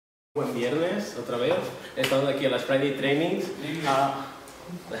Buen viernes, otra vez. Estamos aquí a las Friday Trainings.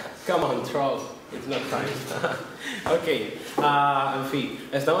 Come on, troll. It's not time. Ok, en fin,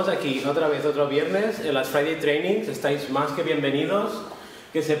 estamos aquí otra vez, otro viernes, en las Friday Trainings. Estáis más que bienvenidos.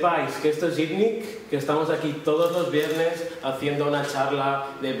 Que sepáis que esto es ITNIC, que estamos aquí todos los viernes haciendo una charla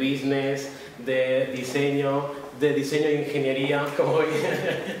de business, de diseño e ingeniería, como hoy,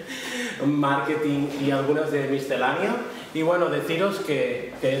 marketing y algunas de miscelánea. Y bueno, deciros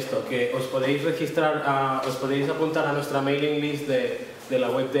que os podéis registrar, os podéis apuntar a nuestra mailing list de la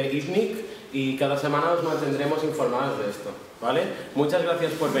web de ITNIC y cada semana os mantendremos informados de esto, ¿vale? Muchas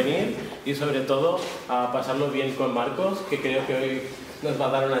gracias por venir y sobre todo a pasarlo bien con Marcos, que creo que hoy nos va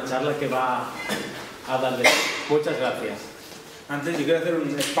a dar una charla que va a darle. Muchas gracias. Antes yo quiero hacer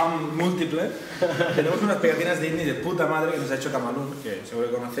un spam múltiple. Tenemos unas pegatinas de ITNIC de puta madre que nos ha hecho Camalún, que seguro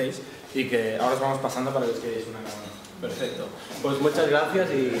que conocéis, y que ahora os vamos pasando para que os quedéis una cada uno. Perfecto. Pues muchas gracias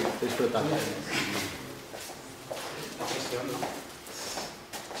y disfrutad.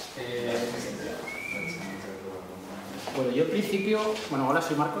 Bueno, yo al principio, hola,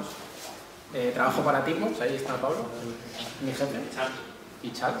 soy Marcos, trabajo para Tipos, ahí está Pablo, mi jefe,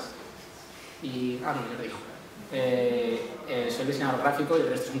 y Charles, y, yo lo digo. Soy diseñador gráfico y el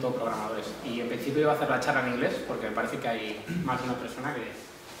resto son todos programadores. Y en principio iba a hacer la charla en inglés porque me parece que hay más de una persona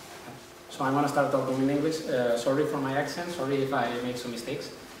que... So I'm going to start talking in English. Sorry for my accent, sorry if I make some mistakes,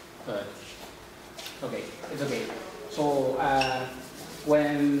 but okay, it's okay. So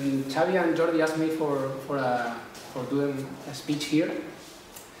when Xavi and Jordi asked me for doing a speech here,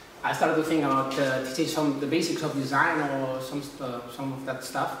 I started to think about teaching the basics of design or some of that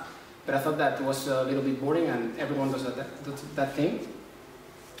stuff, but I thought that was a little bit boring and everyone does that thing.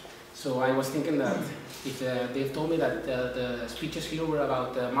 So I was thinking that if they've told me that the speeches here were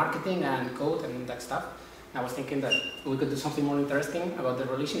about marketing and code and that stuff, I was thinking that we could do something more interesting about the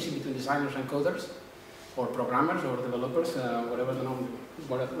relationship between designers and coders, or programmers or developers,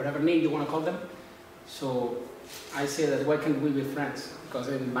 whatever name you want to call them. So I say that why can't we be friends? Because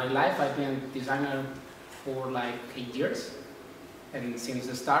in my life I've been a designer for like 8 years, and since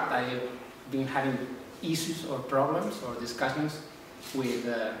the start I've been having issues or problems or discussions with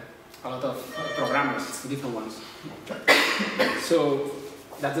a lot of programmers, different ones. So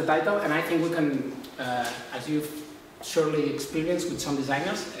that's the title, and I think we can, as you've surely experienced with some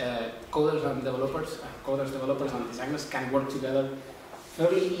designers, coders, developers and designers can work together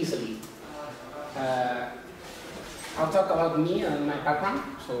fairly easily. I'll talk about me and my background,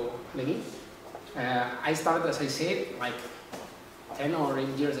 so Benny. I started, as I said, like 10 or 8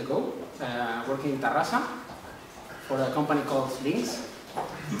 years ago, working in Terrassa for a company called Links.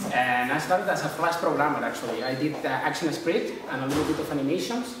 And I started as a Flash programmer, actually. I did ActionScript and a little bit of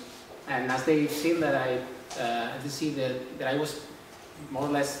animations. And as they see that I was more or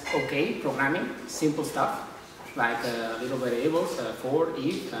less okay programming simple stuff, like little variables, for,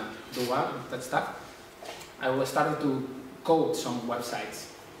 if, do while, that stuff. I started to code some websites.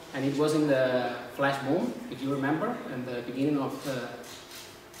 And it was in the Flash boom, if you remember, in the beginning of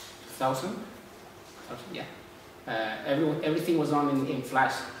 2000. Yeah. Everything was done in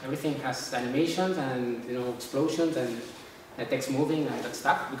Flash. Everything has animations and explosions and text moving and that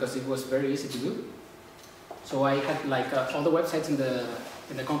stuff because it was very easy to do. So I had like all the websites in the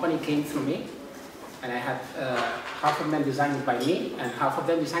company came through me, and I had half of them designed by me and half of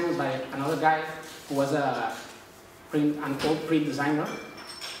them designed by another guy who was an old print designer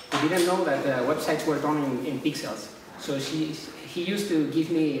who didn't know that the websites were done in pixels. So he used to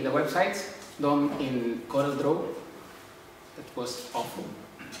give me the websites done in CorelDRAW. That was awful.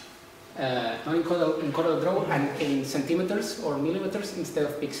 Not in CorelDRAW and in centimeters or millimeters instead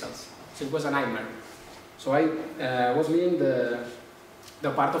of pixels. So it was a nightmare. So I was being the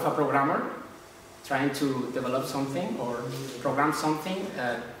part of a programmer trying to develop something or program something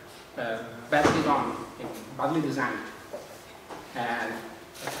badly done, badly designed. And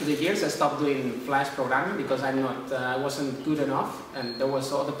through the years I stopped doing Flash programming because I wasn't good enough, and there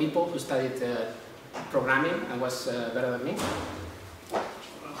was other people who studied programming and was better than me.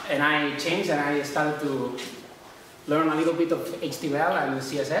 And I changed and I started to learn a little bit of HTML and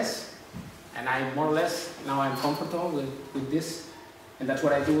CSS, and now I'm comfortable with this, and that's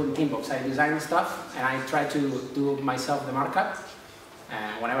what I do in Teambox. I design stuff and I try to do myself the markup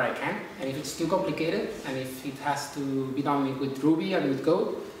whenever I can, and if it's too complicated and if it has to be done with Ruby and with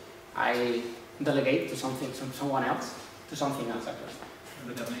code, I delegate to someone else, actually.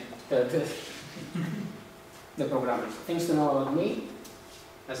 The programmers. Things to know about me: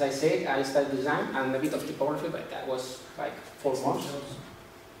 as I said, I studied design and a bit of typography, but that was like 4 months.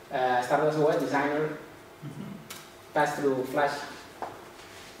 I started as a web designer, passed through Flash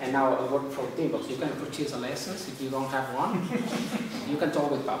And now I work for Teambox. You can purchase a license if you don't have one. You can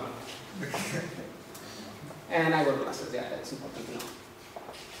talk with public. And I wear glasses, yeah, that's important to know.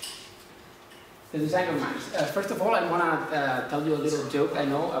 The designer minds. First of all, I want to tell you a little joke I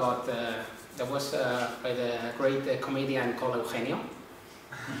know about, that was by the great comedian called Eugenio.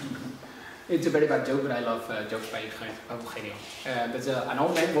 It's a very bad joke, but I love jokes by Eugenio. There's an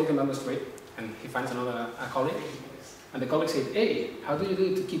old man walking down the street, and he finds a colleague. And the colleague said, "Hey, how do you do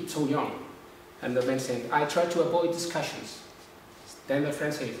it to keep so young?" And the man said, "I try to avoid discussions." Then the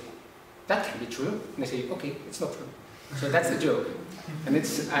friend said, "That can be true." And they say, "Okay, it's not true." So that's the joke. And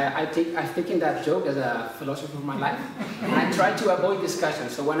I've taken that joke as a philosophy of my life. And I try to avoid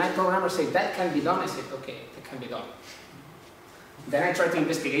discussions. So when programmers say, "That can be done," I say, "Okay, that can be done." Then I try to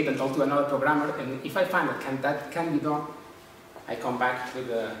investigate and talk to another programmer. And if I find that can be done, I come back with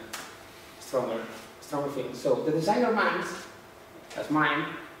a stronger feeling. So the designer mind, as mine,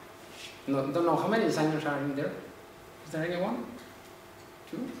 don't know how many designers are in there. Is there anyone?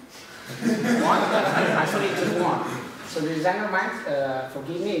 2? 1? Actually, just 1. So the designer mind,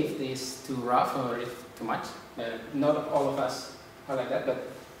 forgive me if this is too rough or if too much. Not all of us are like that, but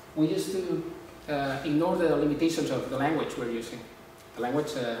we used to ignore the limitations of the language we're using. The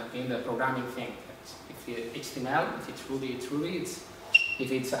language in the programming thing. If it's HTML, if it's Ruby, it's Ruby.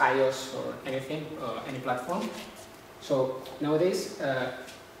 If it's iOS or anything, any platform. So nowadays,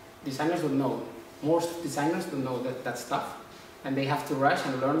 designers don't know. Most designers don't know that stuff, and they have to rush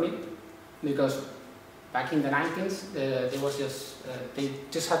and learn it because back in the 90s, they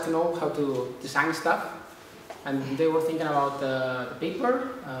just had to know how to design stuff, and they were thinking about the paper,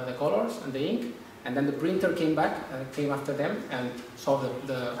 the colors, and the ink, and then the printer came after them and solved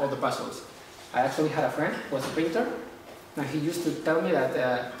all the puzzles. I actually had a friend who was a printer. And he used to tell me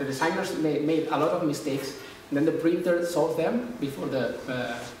that the designers made a lot of mistakes, and then the printer solved them before the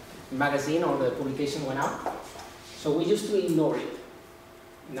magazine or the publication went out. So we used to ignore it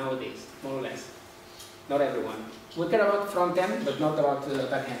nowadays, more or less. Not everyone. We care about front end, but not about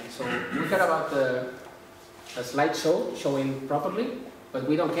back end. So we care about a slideshow showing properly, but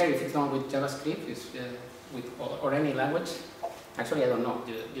we don't care if it's done with JavaScript, or any language. Actually, I don't know.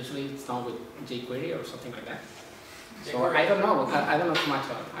 Usually it's done with jQuery or something like that. So I don't know. I don't know too much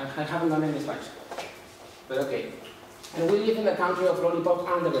about it. I haven't done any slides. But okay. And we live in the country of lollipop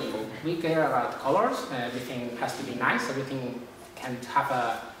and the rainbow. We care about colors. Everything has to be nice. Everything can have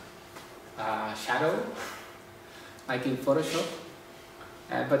a shadow, like in Photoshop.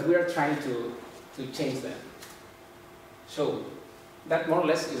 But we are trying to change that. So that more or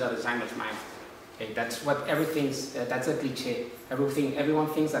less is a designer's mind. Okay, that's what everything's. That's a cliche. Everyone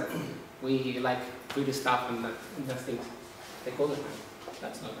thinks that we like pretty stuff and that things. The coder's mind.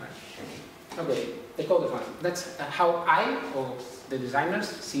 That's not right. Okay, the coder's mind. That's how I or the designers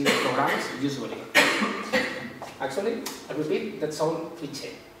see the programs usually. Actually, I repeat, that's all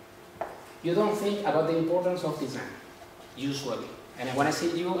cliche. You don't think about the importance of design, usually. And when I say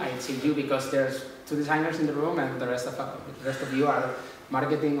you because there's 2 designers in the room and the rest of you are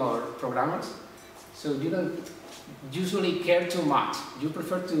marketing or programmers. So you don't usually care too much. You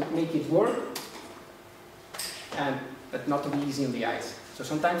prefer to make it work, but not to be easy in the eyes. So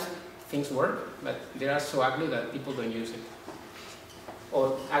sometimes things work, but they are so ugly that people don't use it.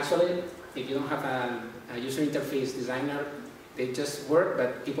 Or actually, if you don't have a user interface designer, they just work,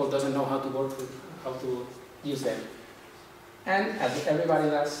 but people doesn't know how to use them. And as everybody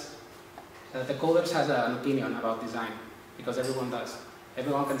does, the coders has an opinion about design, because everyone does.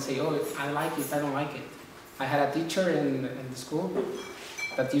 Everyone can say, "Oh, I like it, I don't like it." I had a teacher in the school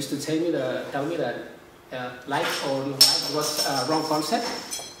that used to tell me that like or not like was a wrong concept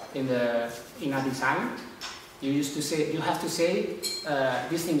in a design. You have to say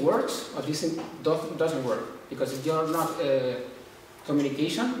this thing works or this thing doesn't work, because if you're not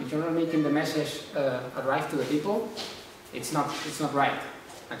communication, if you're not making the message arrive to the people, it's not right,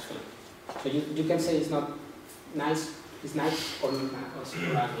 actually. So you can say it's not nice, it's nice or not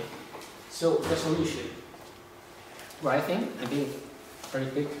super ugly. So the solution, what I think, I'm being very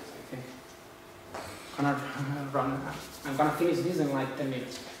quick. I'm gonna finish this in like 10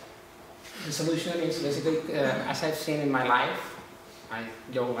 minutes. The solution is basically, as I've seen in my life, my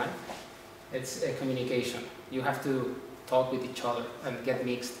young life, it's communication. You have to talk with each other and get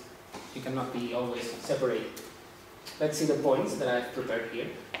mixed. You cannot be always separated. Let's see the points that I've prepared here.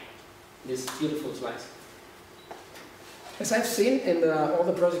 These beautiful slides. As I've seen in all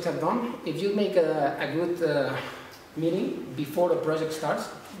the projects I've done, if you make a good meeting before the project starts,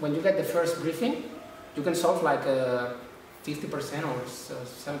 when you get the first briefing, you can solve like 50% or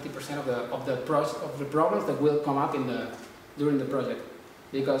 70% of the problems that will come up during the project.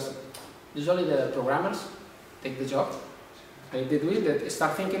 because usually the programmers take the job. And if they do it, they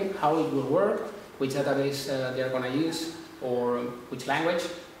start thinking how it will work, which database they are going to use, or which language.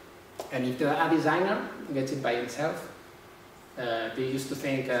 And if a designer gets it by himself, they used to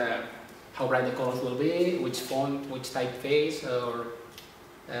think how bright the colors will be, which font, which typeface, or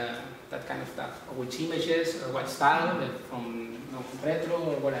that kind of stuff, or which images, or what style, from retro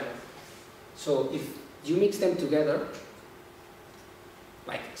or whatever. So if you mix them together,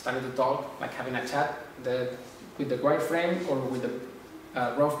 like starting to talk, like having a chat with the wireframe or with the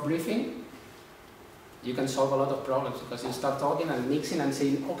rough briefing, you can solve a lot of problems because you start talking and mixing and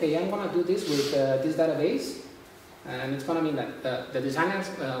saying, okay, I'm going to do this with this database, and it's going to mean that the designers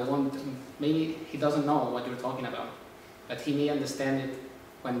maybe he doesn't know what you're talking about, but he may understand it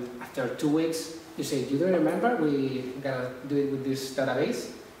when after 2 weeks you say, do you remember we got to do it with this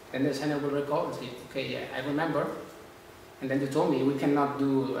database? And the designer will recall and say, okay, yeah, I remember. And then you told me we cannot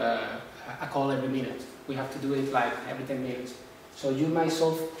do a call every minute. We have to do it like every 10 minutes. So you might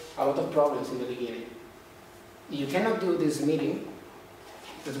solve a lot of problems in the beginning. You cannot do this meeting,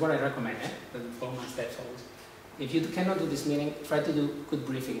 that's what I recommend, follow my steps always. If you cannot do this meeting, try to do good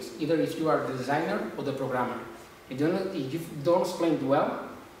briefings, either if you are the designer or the programmer. If you don't explain it well,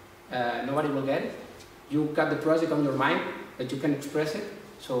 nobody will get it. You got the project on your mind, but you can express it,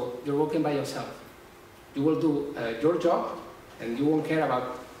 so you're working by yourself. You will do your job, and you won't care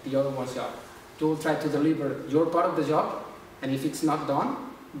about the other one's job. You will try to deliver your part of the job, and if it's not done,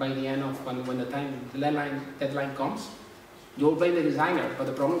 by the end of when the deadline comes, you'll blame the designer, but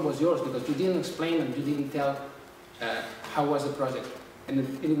the problem was yours because you didn't explain and you didn't tell how was the project. And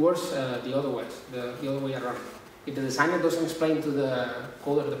it works the other way around. If the designer doesn't explain to the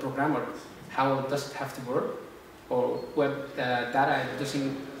coder, the programmer, how does it have to work, or what data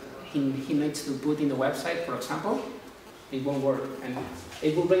he needs to put in the website, for example, it won't work. And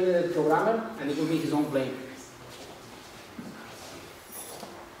it will blame the programmer, and it will be his own blame.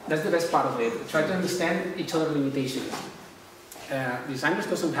 That's the best part of it. Try to understand each other's limitations. Designers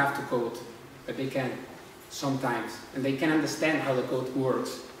doesn't have to code, but they can sometimes, and they can understand how the code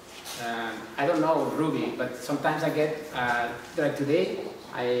works. I don't know Ruby, but sometimes I get, like today,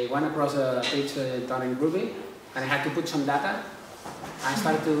 I went across a page done in Ruby, and I had to put some data. I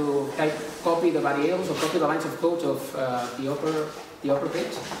started to copy the variables or copy the lines of code of the upper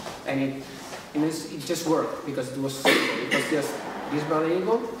page, and it just worked because it was simple. It was just this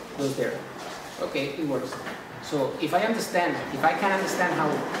variable goes there. Okay, it works. So if I can understand how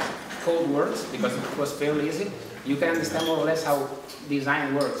code works, because it was fairly easy, you can understand more or less how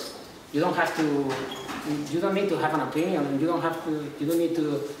design works. You don't need to have an opinion, and you don't need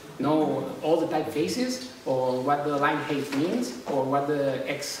to know all the typefaces or what the line height means or what the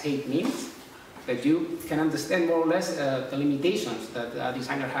X height means. But you can understand more or less the limitations that a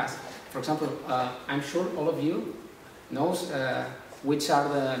designer has. For example, I'm sure all of you knows which are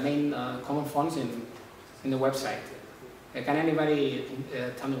the main common fonts in the website. Can anybody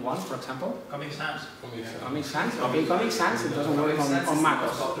tell me one, for example? Comic Sans. Comic Sans? Okay, Comic Sans, it doesn't work on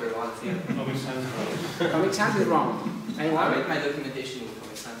Marcos. Comic Sans is wrong. Anyone? I read my documentation with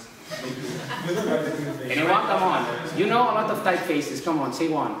Comic Sans. Anyone? Come on. You know a lot of typefaces. Come on, say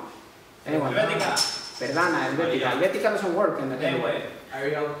one. Anyone? Helvetica. Verdana, Helvetica. Helvetica doesn't work in the Anyway.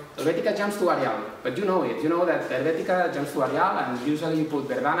 Arial. Helvetica jumps to Arial, but you know it. You know that Helvetica jumps to Arial, and usually you put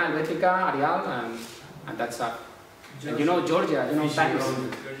Verdana, Helvetica, Arial, and that's up. And you know Georgia, you know types.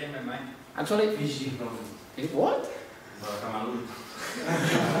 Georgia in my mind. Actually, what?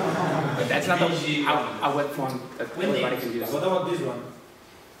 But that's not a web font that everybody can use. What about this one?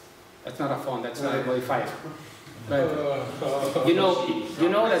 That's not a font, that's a modifier. But you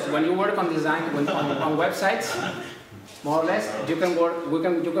know that when you work on design, on websites, more or less, you can work with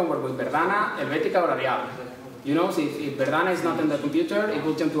Verdana, Helvetica, or Arial. You know, so if Verdana is not in the computer, it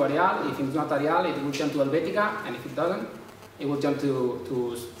will jump to Arial. If it's not Arial, it will jump to Helvetica, and if it doesn't, it will jump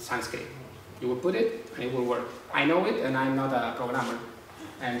to Sanskrit. You will put it, and it will work. I know it, and I'm not a programmer.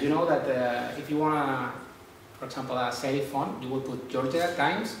 And you know that if you want to, for example, a serif font, you will put Georgia,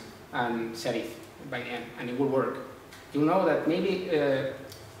 Times, and serif by the end, and it will work. You know that maybe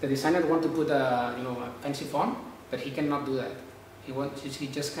the designer wants to put a fancy font, but he cannot do that. He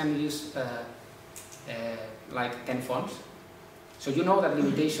just can use like 10 fonts. So you know that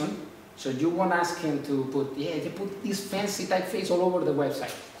limitation. So you won't ask him to put, they put this fancy typeface all over the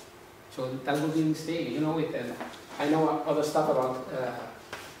website. So that would be a mistake. You know it, and I know other stuff about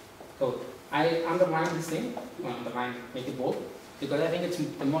code. I underline this thing, make it bold, because I think it's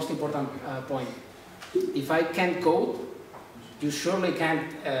the most important point. If I can't code, you surely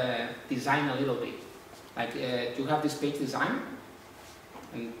can't design a little bit. Like you have this page design,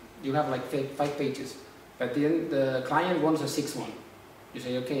 and you have like 5 pages, but then the client wants a 6th one. You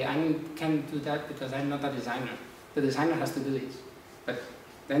say, okay, I can't do that because I'm not a designer. The designer has to do this. But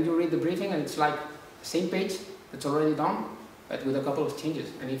then you read the briefing and it's like the same page that's already done, but with a couple of changes.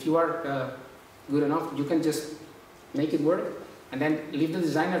 And if you are good enough, you can just make it work and then leave the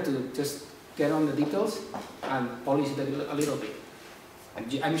designer to just get on the details and polish it a little bit.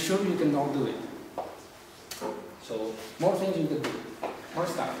 And I'm sure you can all do it. So more things you can do, more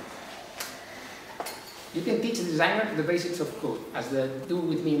stuff. You can teach a designer the basics of code, as they do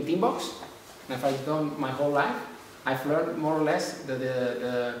with me in Teambox. And if I've done my whole life, I've learned more or less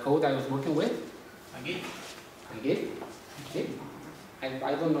the code I was working with. And Git.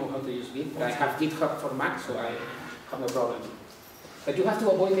 I don't know how to use Git, but I have GitHub for Mac, so I have no problem. But you have to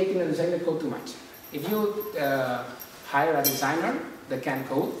avoid making the designer code too much. If you hire a designer that can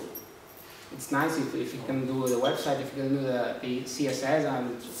code, it's nice if you can do the website, if you can do the CSS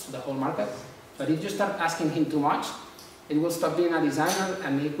and the whole market. But if you start asking him too much, it will stop being a designer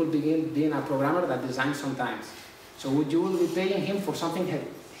and it will begin being a programmer that designs sometimes. So you will be paying him for something that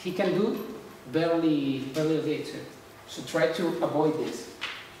he can do barely a bit. So try to avoid this.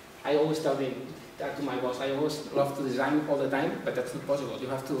 I always tell that to my boss. I always love to design all the time, but that's not possible. You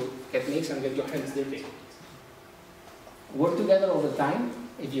have to get mixed and get your hands dirty. Work together all the time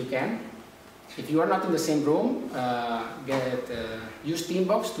if you can. If you are not in the same room, use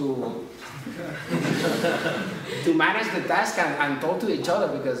Teambox to to manage the task and talk to each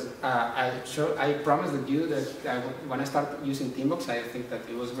other, because I promise that when I start using Teambox, I think that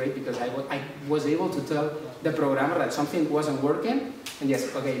it was great because I was able to tell the programmer that something wasn't working, and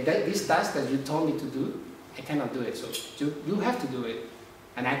yes, okay, this task that you told me to do, I cannot do it, so you have to do it,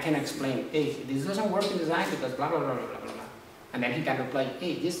 and I can explain, hey, this doesn't work in design because blah blah blah blah blah blah. And then he can reply,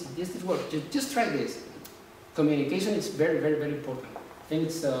 hey, this works, just try this. Communication is very, very, very important. I think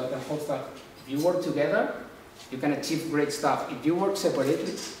it's the whole stuff. If you work together, you can achieve great stuff. If you work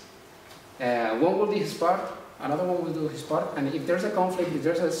separately, one will do his part, another one will do his part, and if there's a conflict, if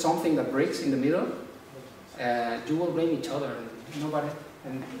there's something that breaks in the middle, you will blame each other,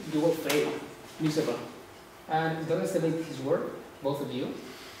 and you will fail, miserable. And don't estimate his work, both of you.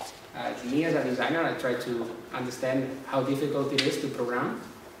 Me as a designer, I try to understand how difficult it is to program.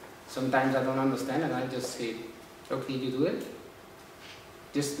 Sometimes I don't understand and I just say, okay, you do it.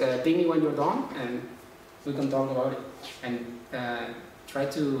 Just ping me when you're done and we can talk about it. And try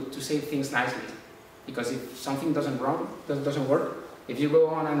to say things nicely. Because if something doesn't work, if you go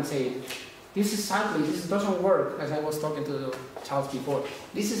on and say, this is ugly, this doesn't work, as I was talking to Charles before,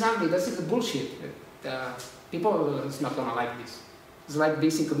 this is ugly, this is bullshit. People is not gonna like this. It's like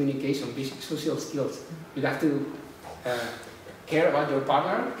basic communication, basic social skills. You have to care about your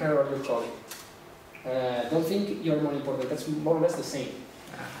partner, care about your colleague. Don't think you're more important. That's more or less the same.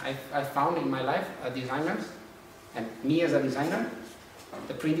 I found in my life designers, and me as a designer,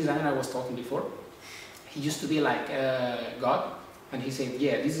 the print designer I was talking before, he used to be like God, and he said,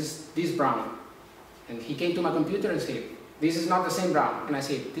 yeah, this brown. And he came to my computer and said, this is not the same brown. And I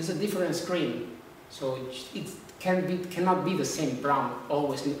said, this is a different screen. So it cannot be the same brown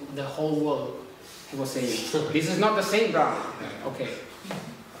always in the whole world. He was saying, this is not the same brown. Okay,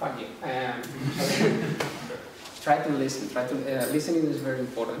 fuck you. Try to listen. Listening is very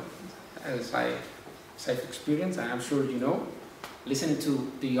important, as I've experienced, and I'm sure you know. Listening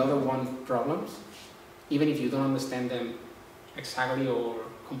to the other one's problems, even if you don't understand them exactly or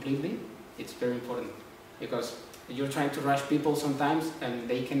completely, it's very important, because you're trying to rush people sometimes and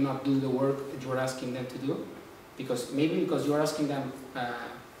they cannot do the work that you're asking them to do, because you're asking them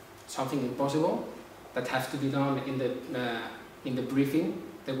something impossible that has to be done in the briefing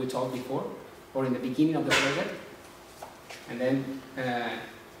that we talked before, or in the beginning of the project, and then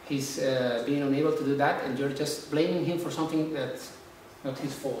he's being unable to do that, and you're just blaming him for something that's not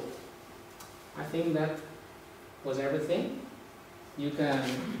his fault. I think that was everything. You can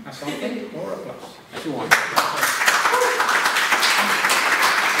have something or applause if you want.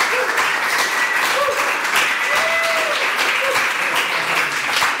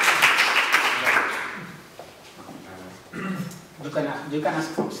 You can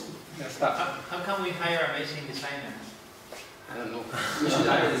ask stuff. How can we hire amazing designers? I don't know. We should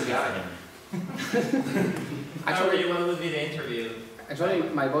hire this guy. Actually, what would be the interview? Actually,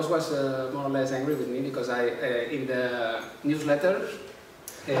 my boss was more or less angry with me because in the newsletter,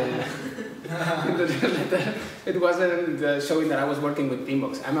 it wasn't showing that I was working with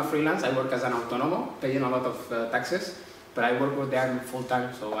Teambox. I'm a freelance. I work as an autonomo, paying a lot of taxes, but I work with them full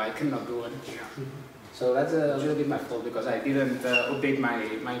time, so I cannot do anything else. So that's a little bit my fault because I didn't update my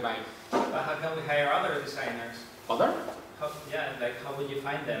vibe. But how can we hire other designers? Other? how would you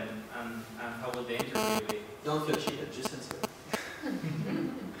find them, and how would the interview be? Don't feel cheated, just answer.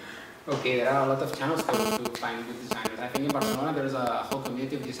 Okay, there are a lot of channels to find good designers. I think in Barcelona there's a whole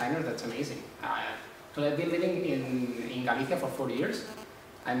community of designers that's amazing. So I've been living in Galicia for 4 years.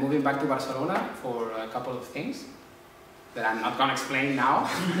 I'm moving back to Barcelona for a couple of things that I'm not going to explain now.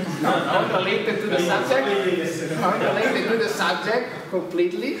 Not related to the subject. Not related to the subject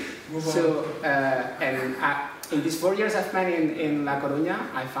completely. So, in these 4 years I've spent in A Coruña,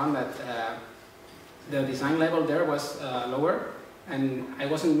 I found that the design level there was lower, and I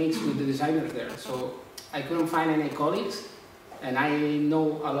wasn't mixed with the designers there. So I couldn't find any colleagues, and I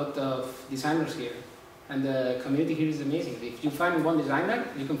know a lot of designers here. And the community here is amazing. If you find one designer,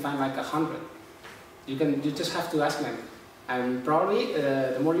 you can find like 100. You just have to ask them. And probably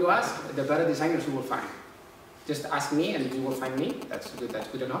the more you ask, the better designers you will find. Just ask me and you will find me. That's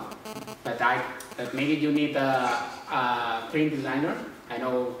good enough. But maybe you need a print designer. I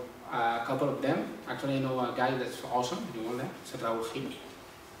know a couple of them. Actually, I know a guy that's awesome. You know that?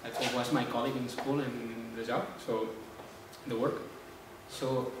 That was my colleague in school and in the job. So the work.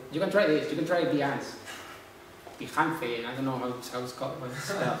 So you can try this. You can try Behance. Behance. I don't know how it's called.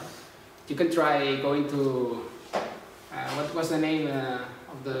 You can try going to what was the name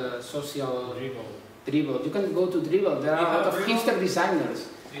of the social Dribble. You can go to Dribble. There are a lot of hipster designers.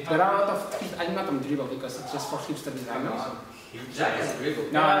 There are a lot of. I'm not on Dribble because it's just for hipster designers. Jack is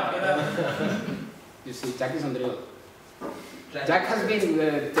Dribble. No. You see, Jack is on Dribble. Jack has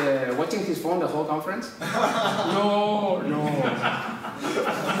been watching his phone the whole conference. No.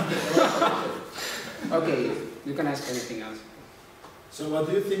 Okay, you can ask anything else. So what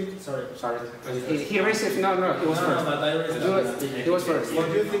do you think, sorry. He raised it, no, he was first. But I raised it. He was first. What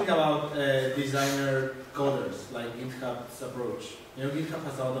do you think about designer coders, like GitHub's approach? You know, GitHub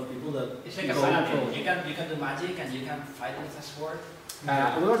has a lot of people that... It's like a science. You can do magic and you can fight with a sword.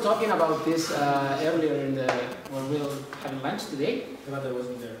 We were talking about this earlier when we were having lunch today. But I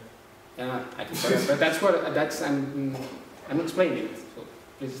wasn't there. Yeah, I can tell you, but I'm explaining it. So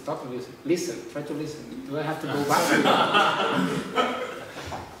please stop and listen. Try to listen. Do I have to go back?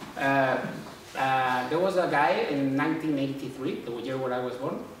 There was a guy in 1983, the year where I was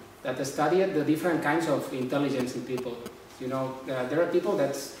born, that studied the different kinds of intelligence in people. You know, there are people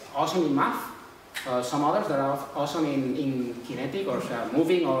that's awesome in math. Some others that are awesome in kinetic or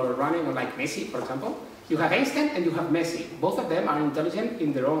moving or running, or like Messi, for example. You have Einstein and you have Messi. Both of them are intelligent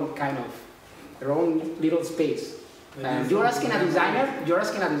in their own little space. And you're asking a designer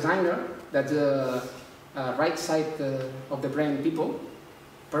that the right side of the brain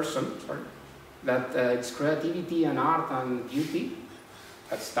person, that it's creativity and art and beauty,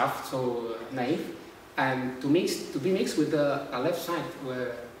 that stuff so naive, and to be mixed with a left side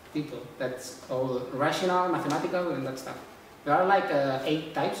where people that's all rational, mathematical, and that stuff. There are like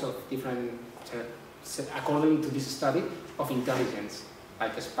 8 types of different, according to this study, of intelligence,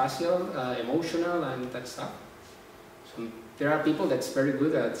 like spatial, emotional, and that stuff. So there are people that's very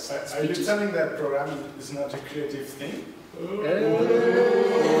good at speeches. Are you telling that programming is not a creative thing?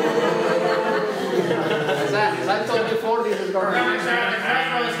 As I told before, this is going Programmers are the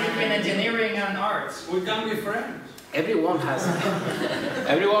crossroads between engineering and arts. We can be friends. Everyone has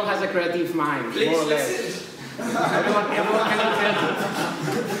a creative mind, Please more or less. Everyone can be creative.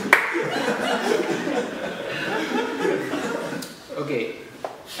 Okay,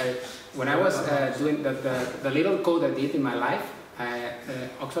 when I was doing the little code I did in my life,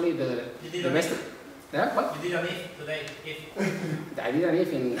 actually the best. What? You did an if today. If. I did an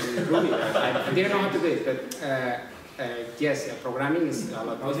if in Ruby. I didn't know how to do it, but yes, programming is a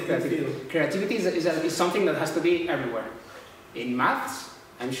lot of creativity. Creativity is something that has to be everywhere. In maths,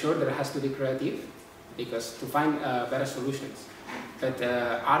 I'm sure there has to be creative, because to find better solutions. But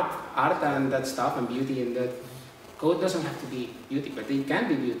art and that stuff and beauty and that code doesn't have to be beauty, but it can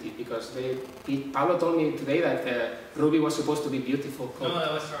be beauty, because Pablo told me today that Ruby was supposed to be beautiful code. No,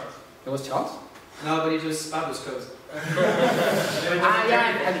 that was Charles. It was Charles? No, but it was Pablo's code.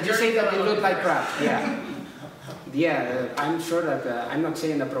 Yeah, and you say that it looked like crap. Yeah. Yeah, I'm sure that I'm not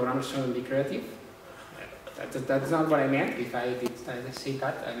saying that programmers shouldn't be creative. That's not what I meant. If I did say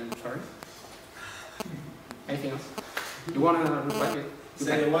that, I'm sorry. Anything else? You want to reply?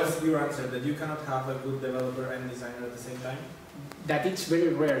 So what's your answer? That you cannot have a good developer and designer at the same time? That it's very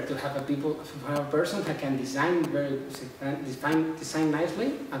rare to have a person that can design design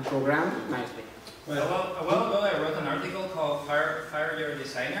nicely and program nicely. A while ago, I wrote an article called Fire Your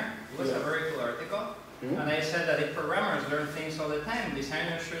Designer. It was a very cool article. And I said that if programmers learn things all the time,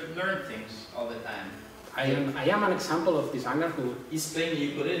 designers should learn things all the time. I am an example of designer who He's playing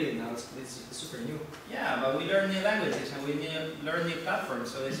ukulele now, it's super new. Yeah, but we learn new languages and we learn new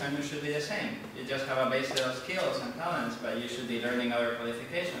platforms, so designers should be the same. You just have a base set of skills and talents, but you should be learning other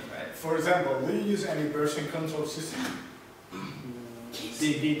qualifications, right? For example, do you use any version control system?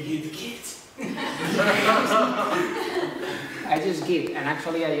 Git. I just Git, and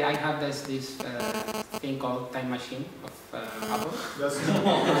actually I have this thing called Time Machine of Apple. That's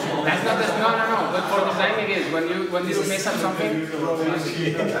That's not the, no. But for design it is. When you mess up something,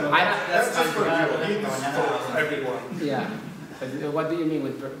 that's just for you. Git is for everyone. yeah. But what do you mean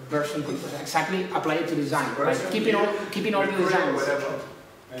with version control? Exactly, apply it to design. Like keeping all the designs, Whatever.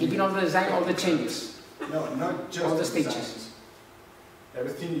 keeping all the design, all the changes, No, not just all the the stages. designs.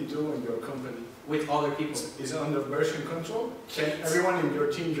 Everything you do in your company With other people. is under version control. Can everyone in your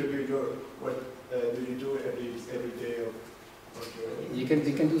team review what do you do every day of your? You can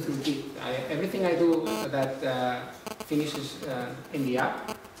do through Git. Everything I do that finishes in the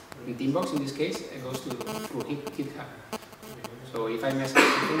app, in Teambox in this case, it goes through GitHub. So if I mess up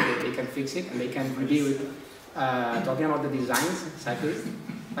something, they can fix it and they can review it. Talking about the designs, exactly,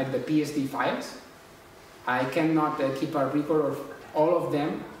 like the PSD files, I cannot keep a record of all of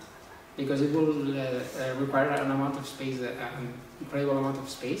them because it will require an amount of space, an incredible amount of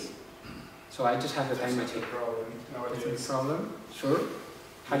space. So I just have the time machine. That's a problem. Sure.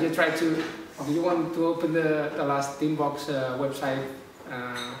 Have you tried to? Do you want to open the last Teambox website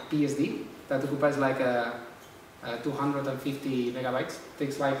PSD that occupies like 250 megabytes?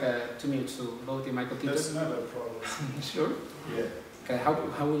 Takes like 2 minutes to load in my computer. That's not a problem. Sure. Yeah. Okay.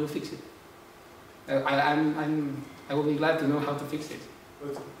 How will you fix it? I will be glad to know how to fix it.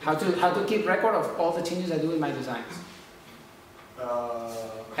 How to keep record of all the changes I do in my designs.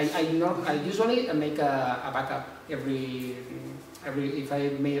 I usually make a backup every if I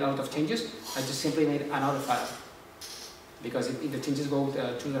made a lot of changes, I just simply made another file because if the changes go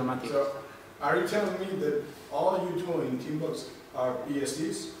too dramatic. So, are you telling me that all you do in Teambox are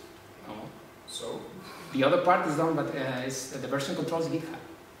PSDs? No. So, The other part is done, but it's the version controls GitHub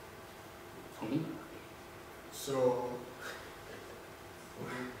for me. so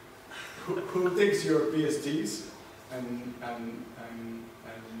who takes your PSDs and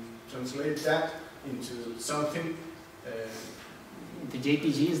translate that into something? The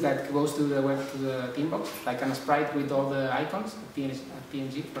JPGs that goes to the web to the Teambox, like a sprite with all the icons,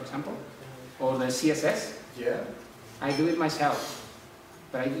 PNG for example, or the CSS. Yeah. I do it myself,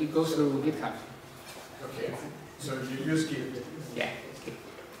 but it goes through GitHub. Okay. So you use Git. Yeah.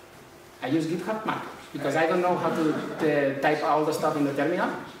 I use GitHub Mac because I don't know how to type all the stuff in the terminal.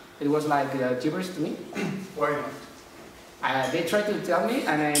 It was like gibberish to me. Why not? They tried to tell me,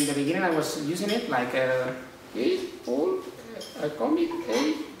 and in the beginning I was using it like commit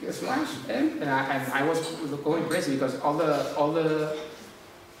a slash m, and I was going crazy because all the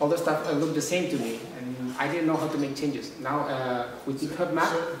stuff looked the same to me, and I didn't know how to make changes. Now with GitHub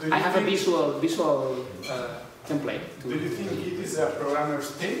Mac, I have a visual template. Do you think Git is a programmer's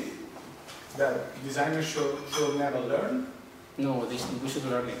thing that designers should never learn? No, we should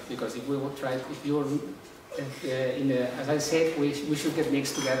learn it because if we will try, if you're as I said, we should get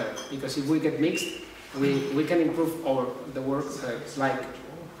mixed together because if we get mixed, we can improve the work. It's like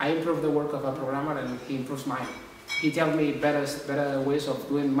I improve the work of a programmer and he improves mine. He tells me better ways of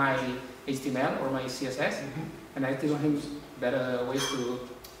doing my HTML or my CSS, and I tell him better ways to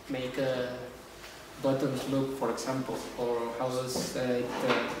make buttons look, for example, or how does a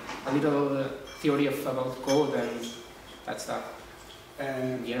little theory about code and that stuff.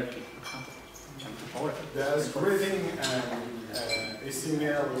 And Hierarchy. does reading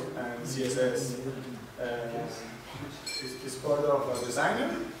HTML and CSS is part of a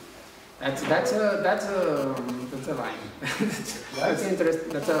designer? That's a line. That's interesting.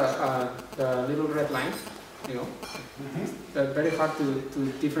 That's the little red line. You know, that's very hard to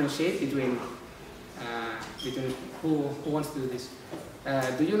differentiate between who wants to do this.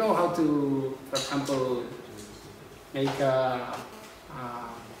 Do you know how to, for example, make a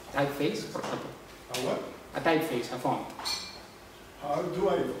typeface, for example? A what? A typeface, a font. How do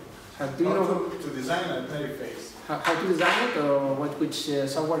I? Do you know to design a typeface? how to design it, or which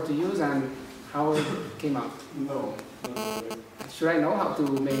software to use, and how it came out? No. Should I know how to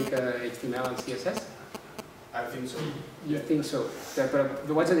make HTML and CSS? I think so. You think so? But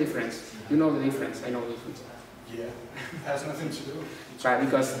what's the difference? You know the difference. I know the difference. Yeah. Has nothing to do. Right,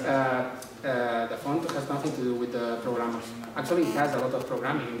 because the font has nothing to do with the programmers. Actually, it has a lot of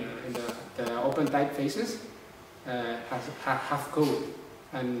programming in the open typefaces. Have code,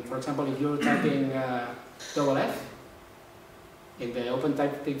 and for example, if you're typing double F in the open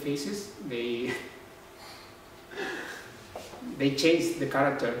typefaces, they change the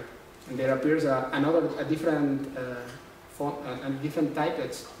character, and there appears a different font, a different type.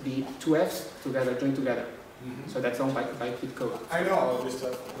 That's the two Fs together, joined together. So that's done by Git code. I know all this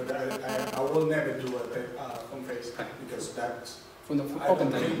stuff, but I will never do a home face because that's From the I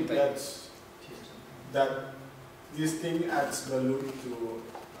open don't think type. that this thing adds the look to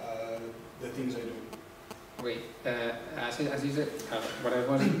the things I do. Wait, as you said, what I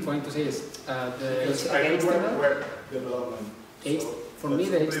was going to say is Because the I do HTML. web development. H- So for me,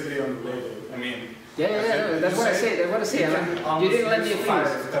 the that's completely unrelated. I mean, Yeah, that's what I say. That's what I say. You didn't let me finish.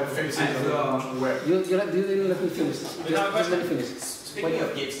 web. You didn't let me finish. Just let me finish. Speaking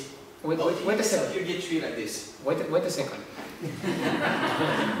of Git, Wait a second. your Git tree like this. Wait a second.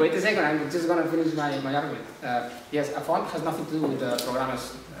 Wait a second. I'm just gonna finish my argument. Yes, a font has nothing to do with programmers,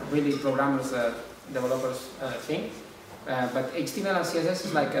 really programmers, developers thing. But HTML and CSS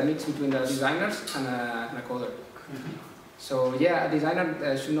is like a mix between the designers and a coder. So yeah, a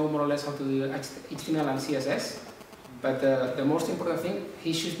designer should know more or less how to do HTML and CSS. But the most important thing,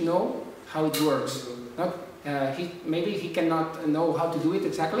 he should know how it works. Not maybe he cannot know how to do it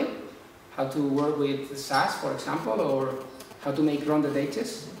exactly, how to work with SAS, for example, or how to make rounded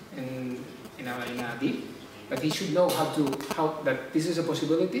edges in a div. But he should know how that this is a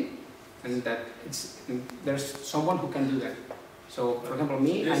possibility, and that there's someone who can do that. So, for example,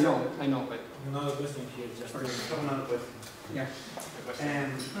 me, I know, but Another question here, just Another question. yeah.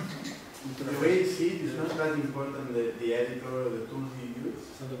 And the way you see it is not that important, the editor or the tools you use,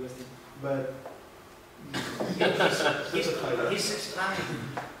 another question. but He's explaining,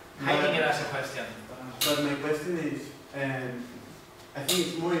 hiding it as a question. but my question is, I think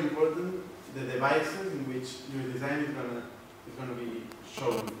it's more important the devices in which your design is gonna be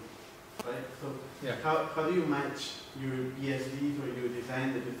shown, right? So Yeah. how do you match your PSDs or your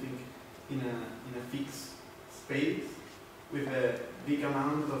design that you think in a fixed space with a big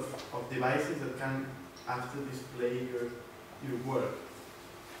amount of devices that can after display your work,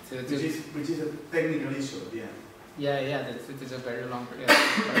 which is a technical issue at the end. Yeah, it is a very long. Yeah.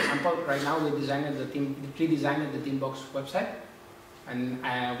 For example, right now we pre-designed the Teambox website, and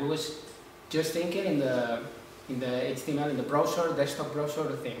we was just thinking in the HTML in the browser, desktop browser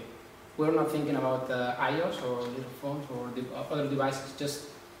thing. We're not thinking about iOS or little phones or other devices, just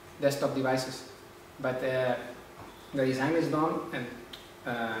desktop devices. But the design is done, and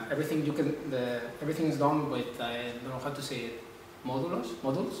everything is done with I don't know how to say it, modules.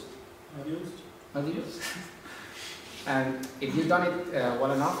 And if you've done it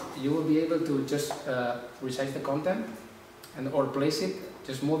well enough, you will be able to just resize the content or place it,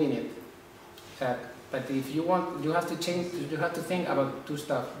 just moving it. But if you want, you have to think about two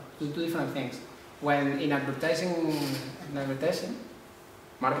different things. When in advertising,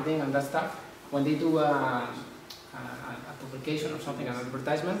 marketing and that stuff, when they do a publication or something, an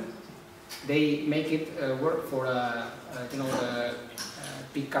advertisement, they make it work for the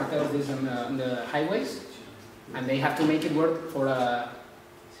big cartels on the highways, and they have to make it work for a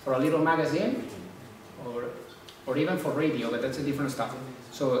little magazine or even for radio, but that's a different stuff.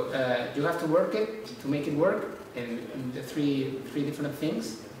 So you have to work it to make it work in the three different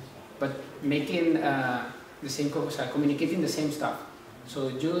things, but making the same, communicating the same stuff. So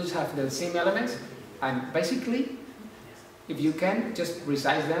you just have the same elements, and basically, if you can just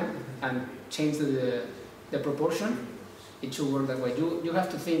resize them and change the proportion, it should work that way. You have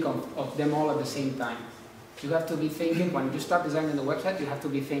to think of them all at the same time. You have to be thinking, when you start designing the website, you have to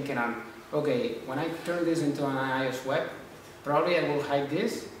be thinking okay, when I turn this into an iOS web, probably I will hide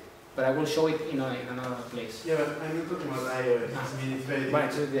this, but I will show it in another place. Yeah, but I'm not talking about iOS. I mean, it's very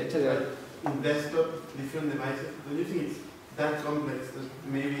different. In desktop, different devices, don't you think it's that complex that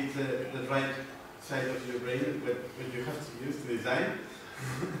maybe it's the right side of your brain but you have to use to design?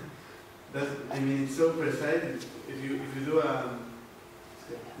 I mean, it's so precise. If you do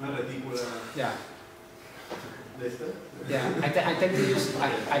not a reticular desktop. Yeah, I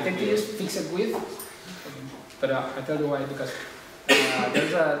tend to use fixed width, but I tell you why, because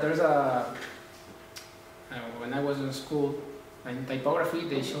there's a when I was in school in typography,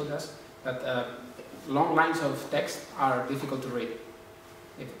 they showed us that long lines of text are difficult to read.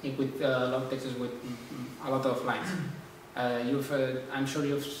 With long texts with a lot of lines. I'm sure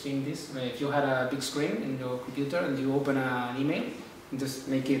you've seen this. If you had a big screen in your computer and you open an email and just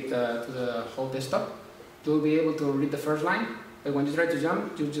make it to the whole desktop, you'll be able to read the first line, but when you try to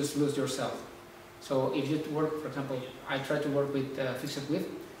jump, you just lose yourself. So if you work, for example, I try to work with fixed width,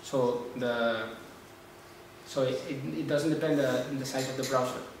 so it doesn't depend on the size of the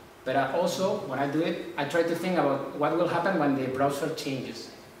browser. But also, when I do it, I try to think about what will happen when the browser changes.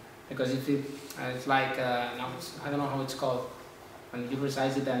 because if it's like no, I don't know how it's called when you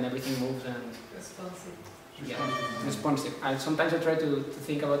resize it and everything moves and Responsive. yeah, responsive. Sometimes I try to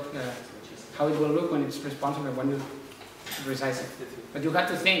think about how it will look when it's responsive and when you resize it. But you have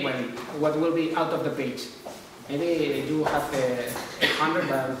to think what will be out of the page. Maybe you have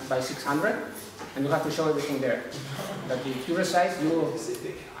 800 by 600 and you have to show everything there. But if you resize,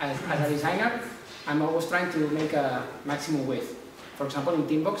 as a designer, I'm always trying to make a maximum width. For example, in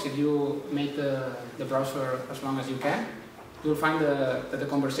Teambox, if you make the browser as long as you can, you'll find that the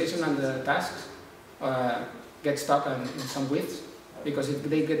conversation and the tasks get stuck in some widths, because if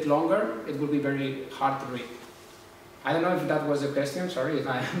they get longer, it will be very hard to read. I don't know if that was a question, sorry if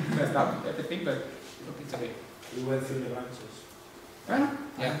I messed up everything, but it's okay. We went through the branches. Yeah.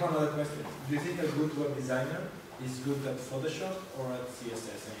 I have another question. Do you think a good web designer is good at Photoshop or at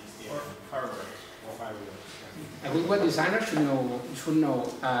CSS and HTML? Or Fireworks. Or Fireworks? A good web designer should know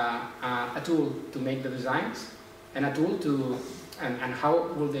a tool to make the designs and a tool to and how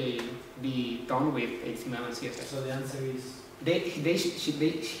will they be done with HTML and CSS. So the answer is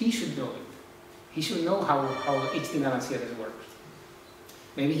He should know it. He should know how HTML and CSS works.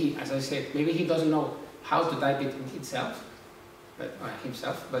 Maybe as I said, maybe he doesn't know how to type it himself,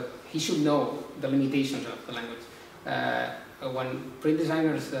 but he should know the limitations of the language. When print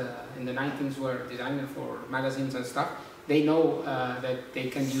designers in the 90s were designing for magazines and stuff, they know that they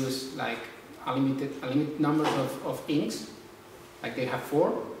can use like a limited number of inks, like they have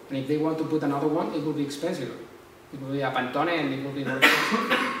 4, and if they want to put another one, it will be expensive. It will be a Pantone and it will be more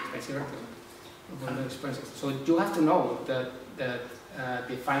expensive. So you have to know that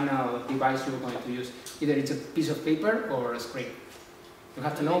the final device you're going to use, either it's a piece of paper or a screen. You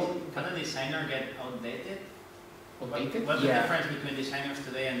have to know. Can a designer get outdated? Outdated? What's the difference between designers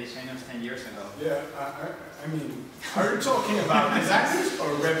today and designers 10 years ago? Yeah, I mean, are you talking about designers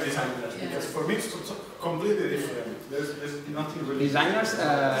or web designers? Because for me it's completely different. There's nothing really.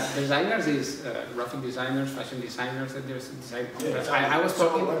 Designers is graphic designers, fashion designers. There's design. I was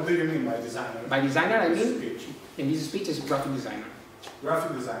talking. So what do you mean by designer? By designer, I mean in this speech is graphic designer.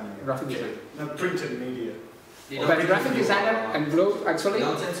 Graphic designer. Graphic designer. Not printed media. But graphic designer and blog actually.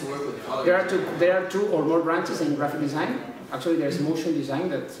 Don't tend to work with There are two or more branches in graphic design. Actually, there's motion design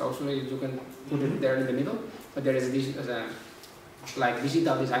that's also you can put it there in the middle. But there is like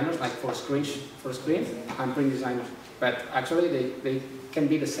digital designers, like for screen and print designers. But actually, they can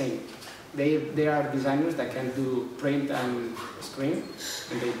be the same. They are designers that can do print and screen,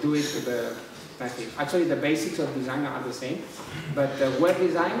 and they do it with the. Actually, the basics of design are the same, but web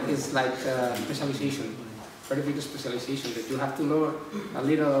design is like specialization. Very big specialization that you have to learn a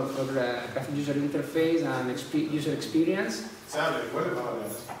little of graphic user interface and user experience. Sadly, what about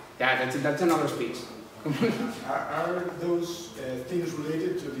that? Yeah, that's another speech. Are those things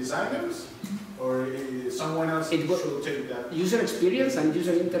related to designers, or someone else should take that? User experience and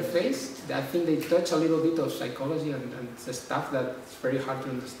user interface, I think they touch a little bit of psychology and the stuff that's very hard to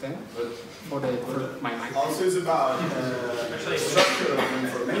understand. For my mind. Also, it's about structure of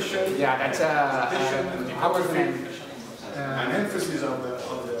information. Yeah, that's an emphasis of the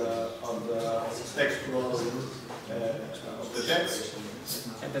textual of the text.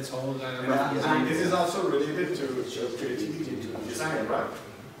 And that's all. And this is also related to creativity, to design, right?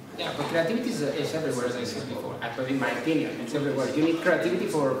 Yeah, but creativity is everywhere, as I said before. But in my opinion, it's everywhere. You need creativity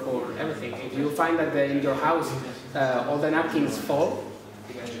for everything. If you find that in your house all the napkins fall,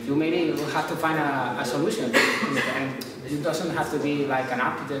 you maybe will have to find a solution. And it doesn't have to be like an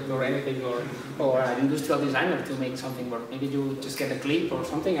architect or anything or an industrial designer to make something work. Maybe you just get a clip or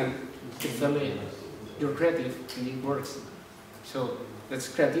something and you're creative and it works. So that's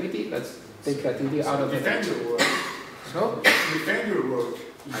creativity. Let's take creativity out of the Defend your work. So defend your work.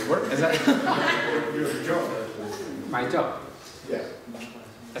 My work? Your job. My job. Yeah.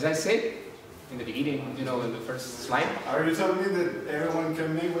 As I said in the beginning, in the first slide. Are you telling me that everyone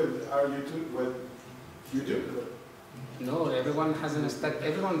can make what you do? No, everyone has not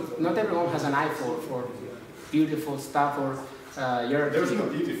everyone has an eye for beautiful stuff or There's no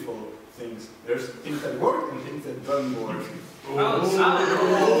beautiful things. There's things that work and things that don't work.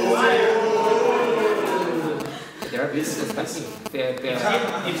 There are beautiful stuff.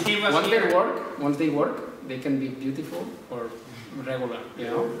 Once they work, they can be beautiful or regular.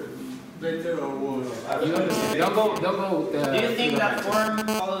 Better or worse? You understand? Don't go. Do you think that form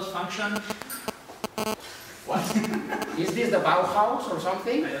follows function? What? Is this the Bauhaus or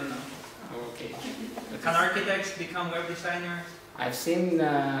something? I don't know. Okay. Can architects become web designers? I've seen,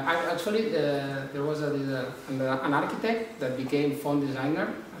 there was an architect that became font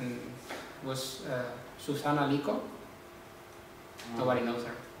designer and was Susana Lico. Nobody knows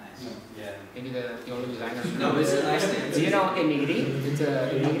her. Nice. Yeah. Maybe the only designer. No, but it's a nice name. Do you know Emigri? It's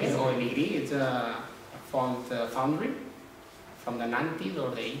Emigri. It's a font foundry from the 90s or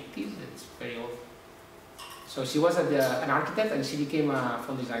the 80s. It's very old. So she was an architect and she became a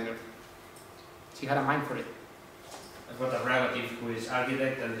font designer. She had a mind for it. I've got a relative who is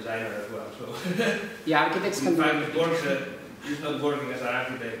architect and designer as well. So Yeah, architects can do it. He's not working as an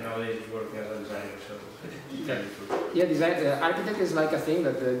architect nowadays, he's working as a designer. So yeah, architect is like a thing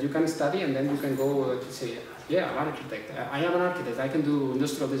that you can study and then you can go to say, yeah, I'm an architect. I am an architect. I can do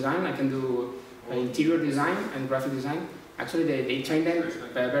industrial design, I can do interior design and graphic design. Actually, they train them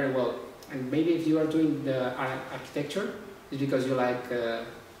very well. And maybe if you are doing the architecture, it's because you like,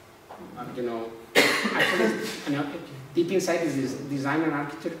 actually, deep inside is design and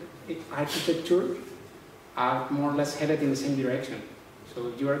architecture are more or less headed in the same direction. So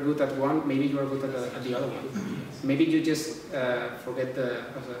if you are good at one, maybe you are good at the other one. Maybe you just get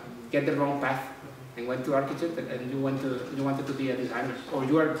the wrong path and went to architect and you wanted to be a designer, or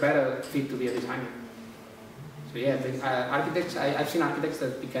you are better fit to be a designer. So yeah, architects. I've seen architects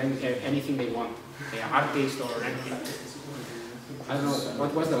that became anything they want. They are artists or anything. I don't know.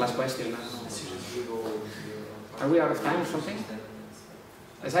 What was the last question? Are we out of time or something?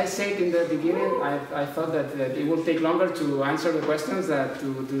 As I said in the beginning, I thought that it would take longer to answer the questions than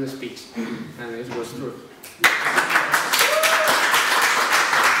to do the speech, and it was true.